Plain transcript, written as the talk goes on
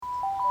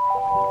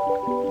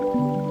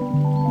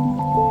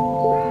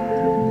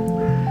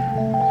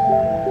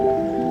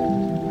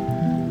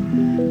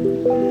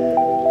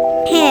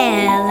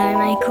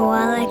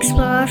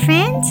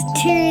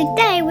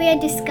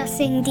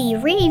discussing the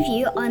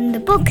review on the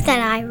book that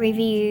I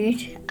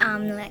reviewed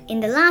in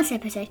the last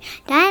episode,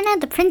 Diana,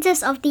 the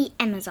Princess of the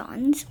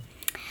Amazons.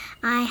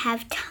 I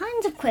have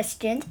tons of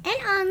questions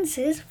and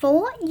answers for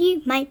what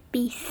you might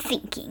be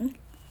thinking.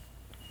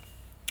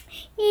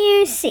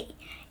 You see,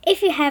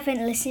 if you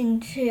haven't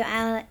listened to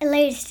our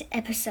latest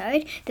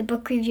episode, the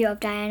book review of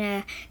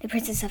Diana, the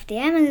Princess of the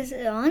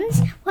Amazons,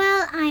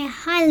 well, I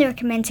highly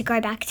recommend to go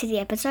back to the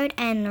episode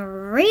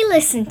and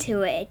re-listen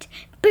to it.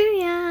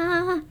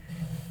 Booyah!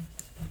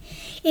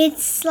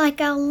 It's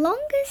like our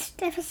longest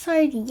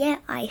episode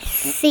yet, I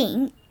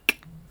think.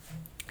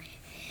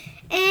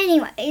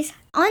 Anyways,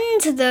 on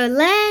to the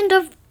land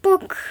of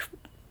book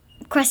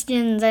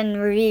questions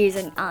and reviews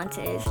and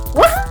answers.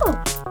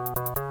 Woohoo!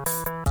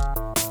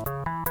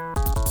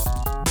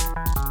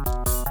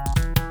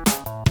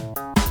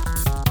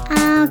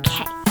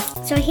 Okay,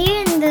 so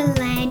here in the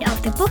land of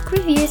the book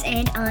reviews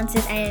and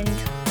answers and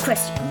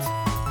questions.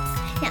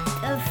 Now,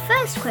 the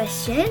first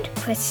question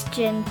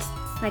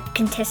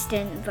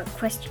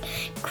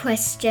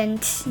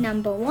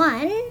number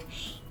 1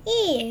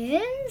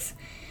 is,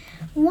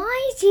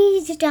 why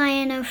did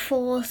Diana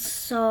fall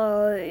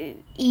so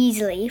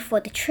easily for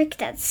the trick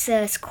that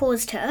Circe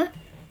caused her?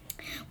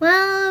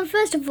 Well,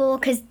 first of all,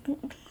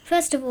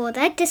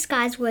 that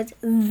disguise was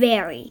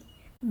very,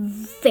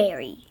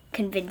 very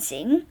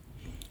convincing.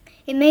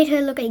 It made her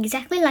look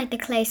exactly like the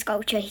clay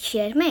sculpture she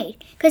had made,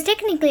 because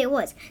technically it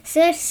was.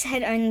 Circe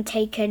had only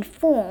taken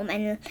form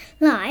and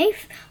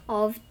life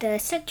of the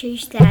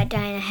statues that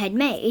Diana had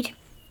made.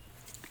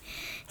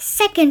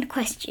 Second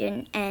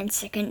question and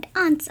second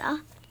answer.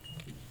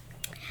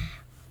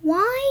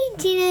 Why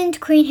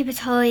didn't Queen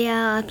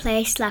Hippolyta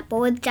play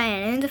slapball with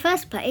Diana in the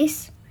first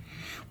place?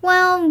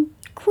 Well,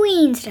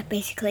 queen stuff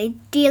basically,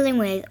 dealing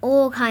with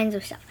all kinds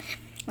of stuff,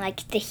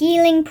 like the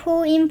healing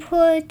pool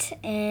input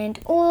and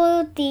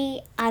all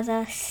the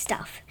other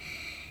stuff.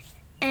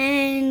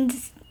 And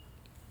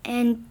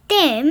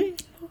then,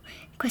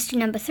 question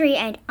number 3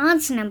 and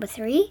answer number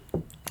 3,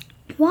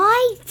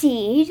 why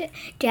did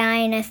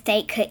Diana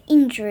fake her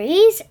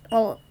injuries?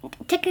 Well,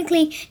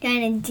 technically,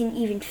 Diana didn't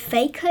even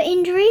fake her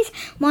injuries.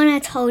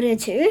 Mona told her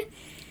to.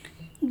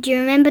 Do you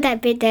remember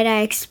that bit that I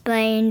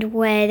explained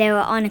where they were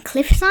on a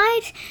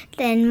cliffside?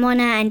 Then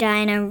Mona and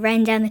Diana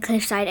ran down the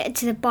cliffside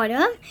to the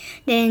bottom.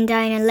 Then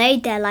Diana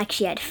laid there like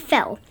she had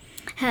fell.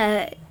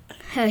 Her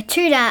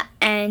tutor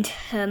and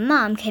her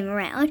mum came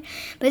around.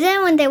 But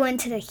then when they went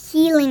to the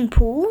healing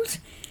pools,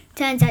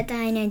 turns out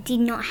Diana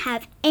did not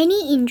have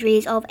any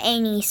injuries of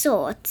any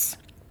sorts.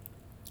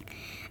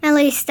 At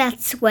least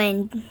that's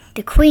when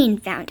the Queen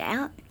found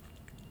out.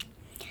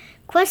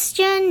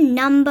 Question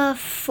number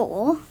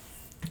 4.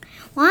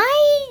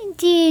 Why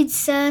did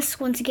Circe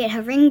want to get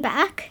her ring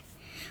back?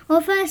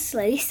 Well,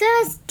 firstly,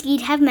 Circe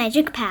did have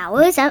magic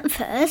powers at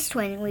first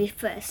when we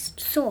first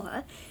saw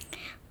her,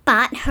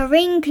 but her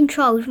ring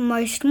controlled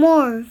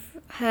more of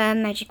her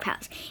magic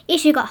powers.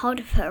 If she got hold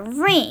of her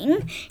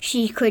ring,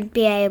 she could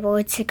be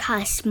able to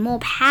cast more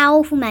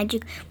powerful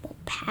magic, more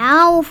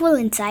powerful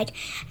insight,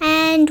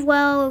 and,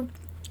 well,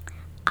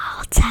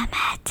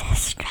 ultimate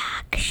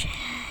destruction.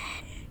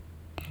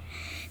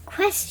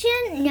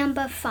 Question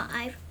number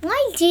 5.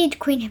 Why did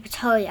Queen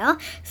Hippolyta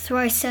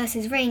throw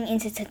Circe's ring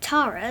into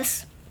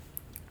Tartarus?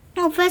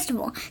 Well, first of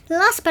all, the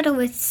last battle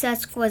with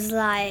Circe was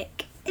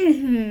like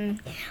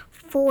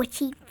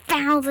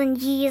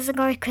 40,000 years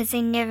ago, because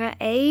they never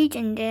age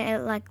and they're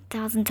like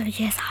thousands of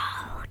years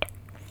old.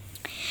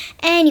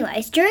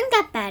 Anyways, during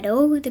that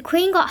battle, the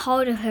Queen got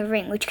hold of her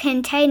ring, which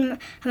contained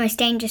her most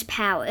dangerous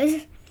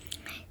powers.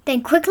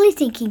 Then, quickly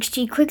thinking,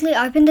 she quickly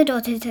opened the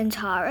door to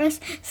Tartarus,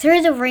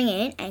 threw the ring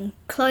in, and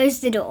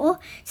closed the door.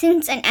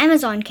 Since an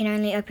Amazon can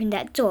only open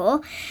that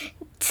door,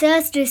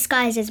 Circe,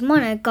 disguised as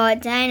Mona,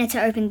 got Diana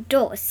to open the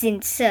door.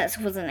 Since Circe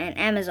wasn't an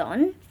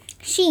Amazon,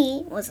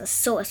 she was a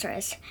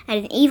sorceress,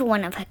 and an evil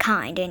one of her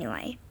kind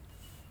anyway.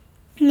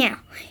 Now,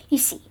 you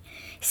see,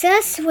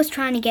 Circe was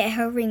trying to get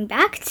her ring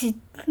back to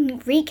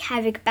wreak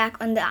havoc back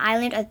on the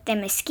island of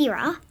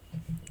Themyscira,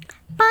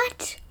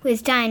 but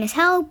with Diana's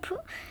help,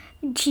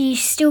 she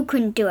still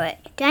couldn't do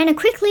it. Diana,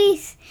 quickly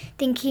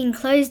thinking,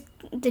 closed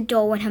the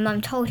door when her mum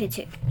told her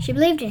to. She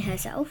believed in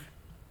herself.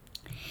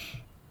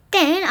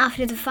 Then,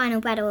 after the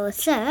final battle with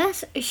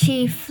Circe,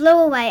 she flew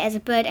away as a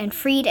bird and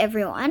freed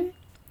everyone.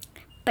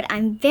 But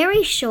I'm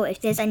very sure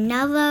if there's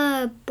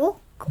another book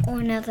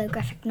or another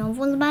graphic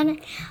novel about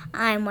it,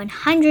 I'm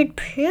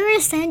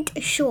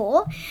 100%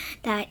 sure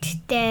that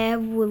there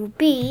will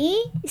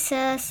be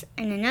Circe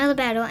in another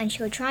battle and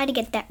she'll try to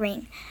get that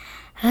ring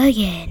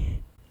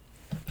again.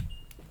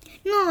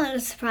 Not a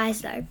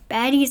surprise though,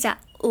 baddies are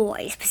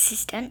always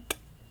persistent.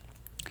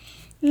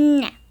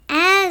 Now,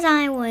 as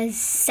I was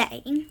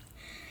saying,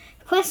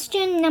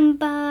 question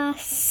number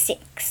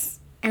 6.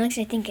 Alex,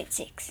 I think it's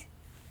 6.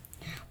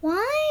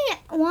 Why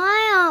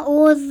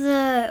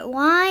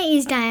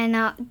is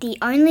Diana the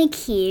only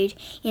kid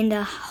in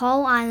the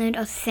whole island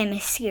of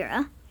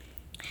Themyscira?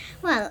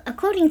 Well,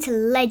 according to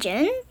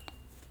legend,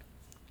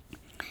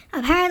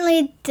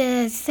 Apparently,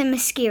 the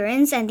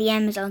Themyscirans and the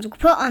Amazons were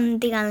put on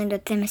the island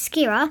of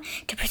Themyscira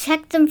to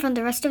protect them from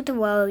the rest of the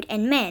world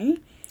and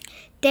men.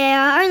 There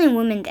are only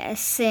women there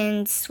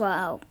since,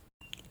 well,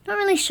 not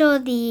really sure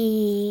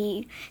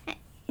the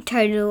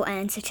total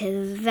answer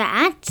to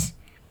that.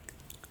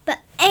 But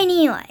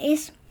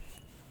anyways,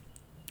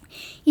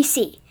 you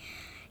see,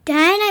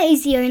 Diana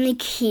is the only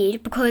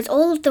kid because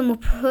all of them were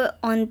put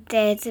on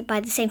there by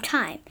the same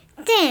time.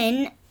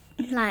 Then,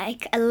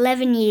 like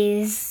 11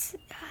 years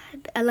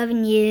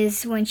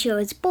when she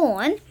was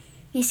born,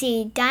 you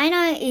see,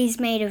 Diana is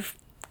made of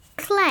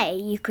clay,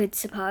 you could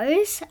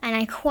suppose, and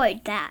I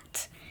quote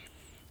that.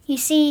 You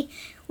see,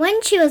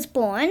 when she was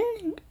born,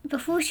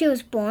 before she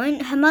was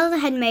born, her mother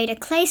had made a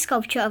clay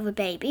sculpture of a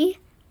baby.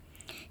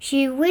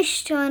 She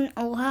wished on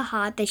all her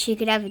heart that she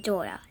could have a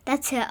daughter.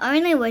 That's her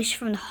only wish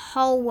from the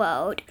whole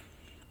world.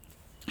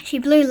 She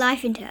blew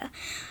life into her.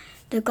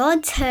 The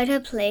gods heard her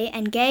plea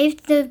and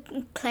gave the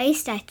clay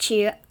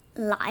statue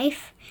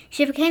life.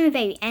 She became a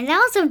baby, and that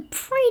was a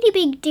pretty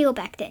big deal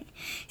back then,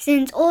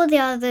 since all the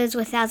others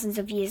were thousands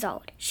of years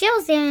old. She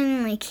was the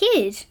only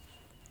kid.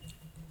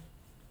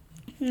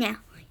 Now,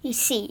 you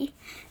see,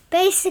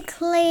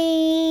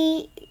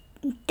 basically,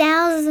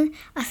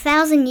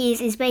 1,000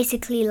 years is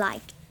basically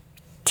like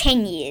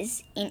 10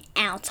 years in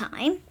our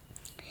time.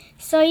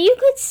 So you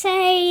could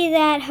say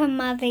that her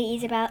mother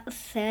is about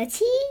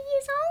 30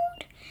 years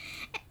old.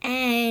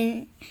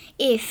 And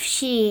if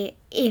she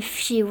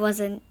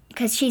wasn't,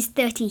 because she's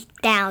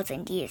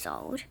 30,000 years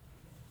old.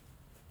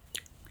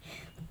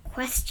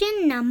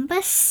 Question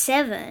number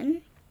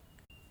 7.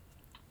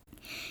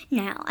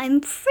 Now,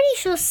 I'm pretty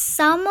sure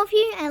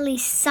at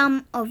least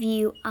some of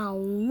you are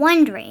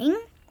wondering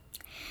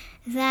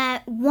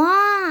that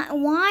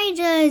why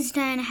does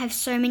Diana have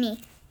so many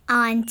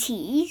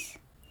aunties?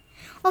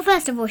 Well,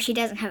 first of all, she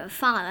doesn't have a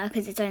father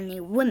because it's only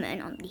women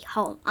on the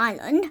whole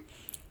island.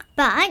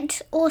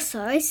 But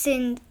also, it's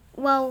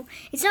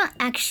not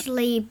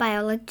actually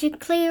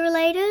biologically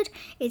related.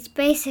 It's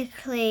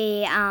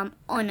basically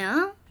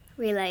honor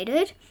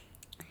related.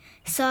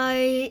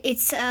 So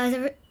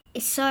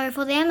so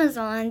for the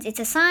Amazons, it's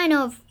a sign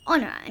of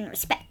honor and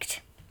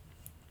respect.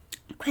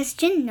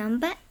 Question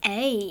number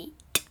 8.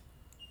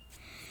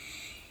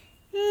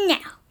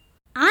 Now,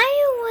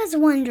 I was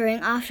wondering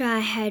after I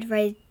had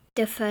read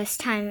the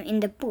first time in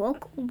the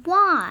book,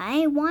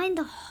 why in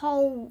the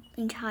whole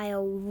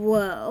entire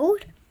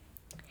world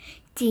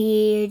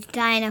did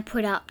Diana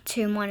put up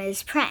to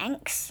Mona's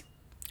pranks?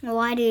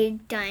 Why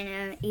did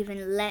Diana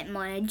even let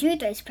Mona do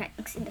those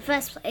pranks in the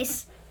first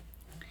place?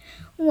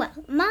 Well,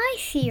 my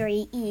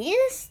theory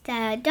is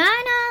that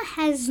Diana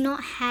has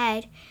not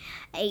had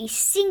a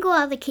single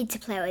other kid to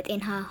play with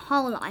in her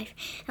whole life.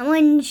 And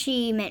when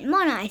she met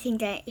Mona, I think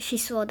that she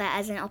saw that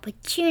as an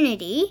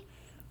opportunity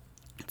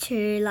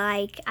to,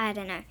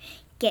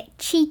 get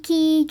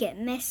cheeky, get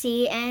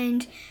messy.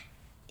 And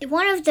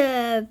one of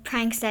the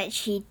pranks that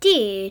she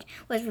did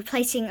was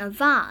replacing a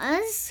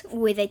vase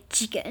with a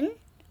chicken,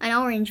 an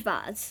orange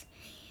vase.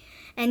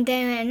 And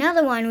then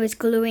another one was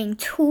gluing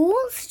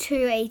tools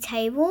to a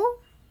table.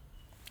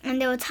 And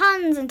there were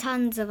tons and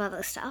tons of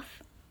other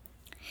stuff.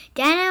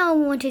 Diana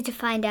wanted to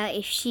find out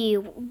if she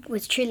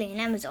was truly an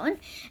Amazon.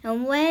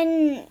 And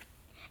when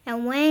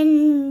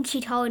she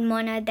told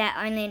Mona that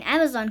only an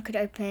Amazon could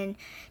open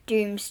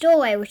Doom's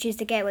doorway, which is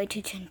the gateway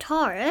to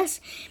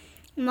Centaurus,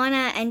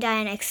 Mona and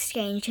Diana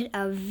exchanged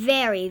a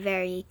very,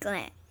 very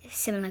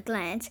similar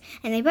glance.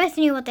 And they both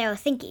knew what they were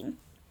thinking.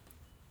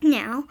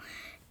 Now,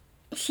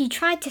 she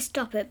tried to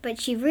stop it, but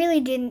she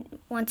really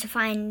didn't want to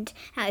find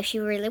out if she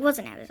really was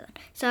an Amazon.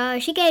 So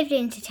she gave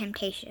in to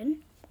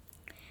temptation.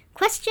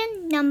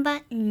 Question number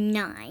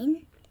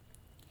 9.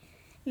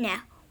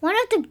 Now, one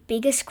of the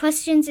biggest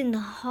questions in the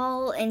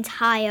whole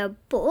entire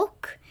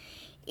book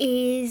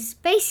is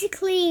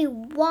basically,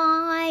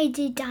 why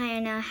did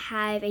Diana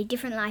have a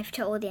different life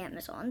to all the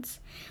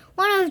Amazons?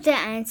 One of the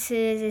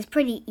answers is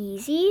pretty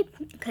easy,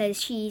 because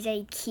she's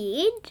a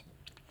kid.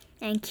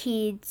 And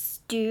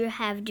kids do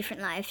have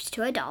different lives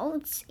to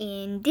adults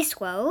in this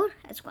world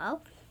as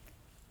well.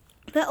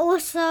 But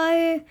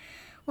also,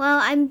 well,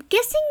 I'm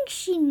guessing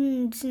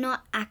she's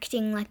not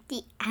acting like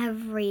the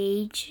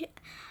average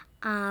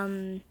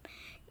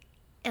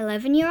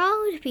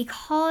 11-year-old,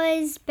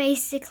 because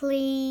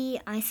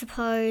basically, I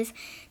suppose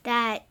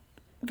that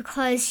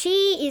because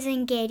she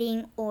isn't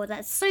getting all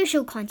that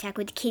social contact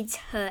with kids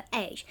her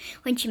age.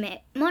 When she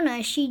met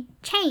Mona, she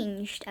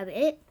changed a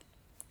bit,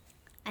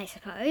 I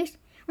suppose.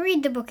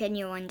 Read the book and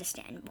you'll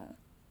understand more.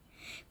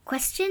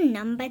 Question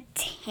number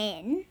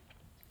 10.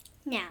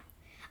 Now,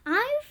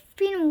 I've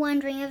been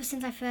wondering ever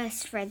since I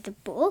first read the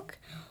book,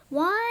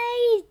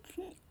 why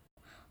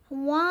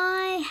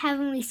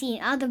haven't we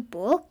seen other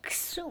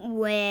books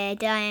where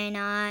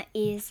Diana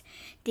is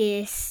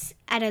this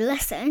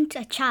adolescent,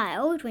 a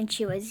child, when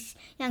she was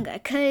younger?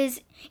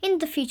 Because in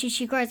the future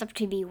she grows up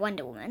to be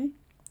Wonder Woman.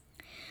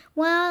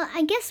 Well,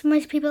 I guess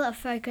most people are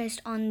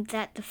focused on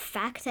the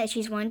fact that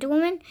she's Wonder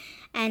Woman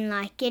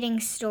and getting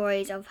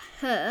stories of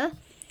her,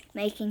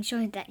 making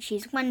sure that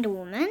she's Wonder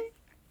Woman.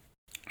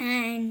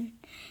 And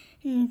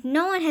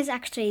no one has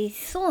actually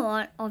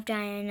thought of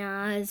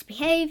Diana's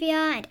behavior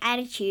and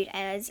attitude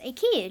as a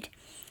kid.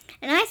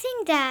 And I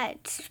think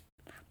that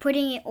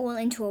putting it all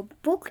into a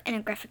book and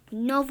a graphic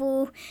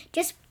novel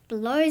just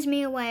blows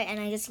me away, and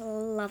I just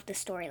love the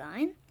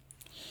storyline.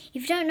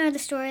 If you don't know the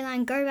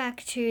storyline, go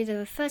back to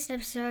the first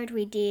episode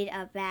we did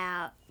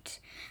about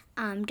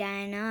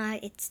Diana.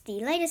 It's the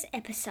latest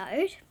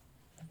episode.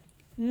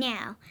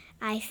 Now,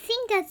 I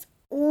think that's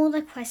all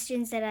the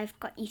questions that I've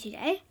got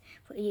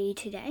for you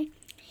today.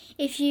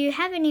 If you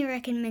have any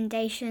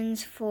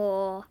recommendations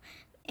for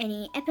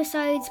any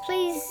episodes,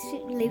 please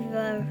leave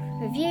a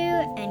review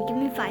and give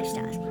me 5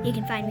 stars. You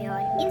can find me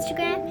on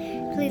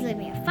Instagram. Please leave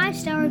me a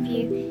 5-star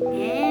review,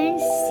 and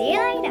see you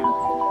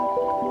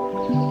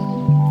later.